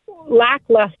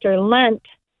 lackluster Lent,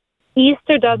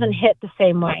 Easter doesn't hit the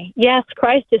same way. Yes,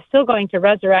 Christ is still going to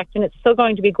resurrect, and it's still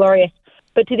going to be glorious.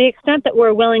 But to the extent that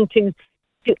we're willing to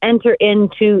enter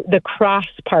into the cross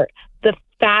part, the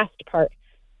fast part,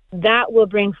 that will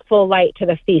bring full light to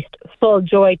the feast, full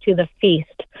joy to the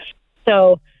feast.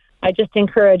 So I just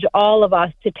encourage all of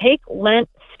us to take Lent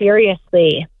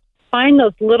seriously. Find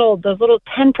those little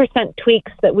 10%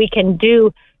 tweaks that we can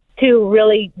do to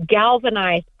really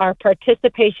galvanize our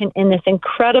participation in this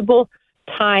incredible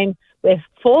time with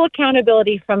full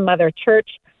accountability from Mother Church,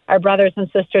 our brothers and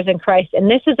sisters in Christ. And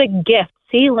this is a gift.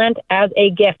 See Lent as a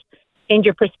gift. Change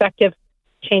your perspective,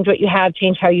 change what you have,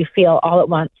 change how you feel all at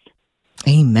once.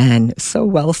 Amen. So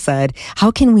well said.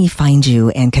 How can we find you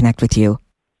and connect with you?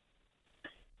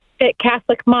 Fit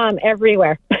Catholic Mom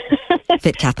everywhere.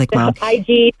 Fit Catholic Mom.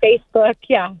 IG, Facebook,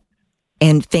 yeah.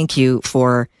 And thank you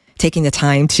for taking the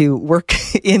time to work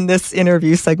in this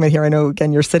interview segment here. I know,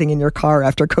 again, you're sitting in your car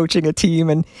after coaching a team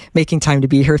and making time to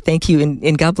be here. Thank you.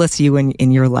 And God bless you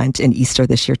in your Lent and Easter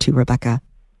this year too, Rebecca.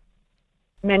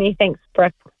 Many thanks,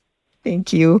 Brooke.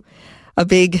 Thank you. A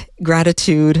big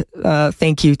gratitude,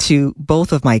 thank you to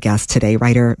both of my guests today,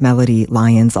 writer Melody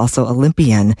Lyons, also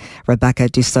Olympian Rebecca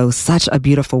Dussault, such a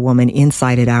beautiful woman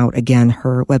inside and out. Again,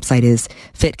 her website is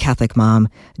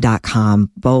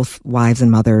fitcatholicmom.com. Both wives and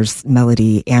mothers,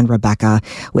 Melody and Rebecca,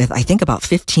 with I think about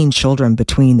 15 children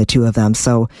between the two of them.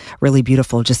 So really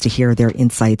beautiful just to hear their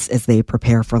insights as they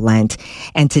prepare for Lent.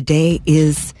 And today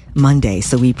is Monday,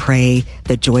 so we pray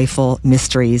the joyful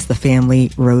mysteries. The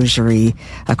family rosary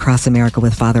across America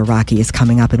with Father Rocky is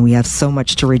coming up, and we have so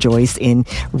much to rejoice in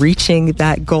reaching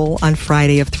that goal on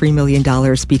Friday of $3 million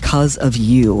because of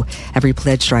you. Every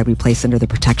pledge drive we place under the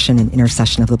protection and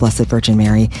intercession of the Blessed Virgin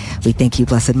Mary. We thank you,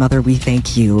 Blessed Mother. We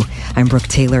thank you. I'm Brooke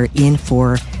Taylor in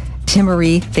for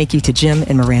Timmerie. Thank you to Jim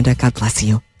and Miranda. God bless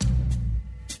you.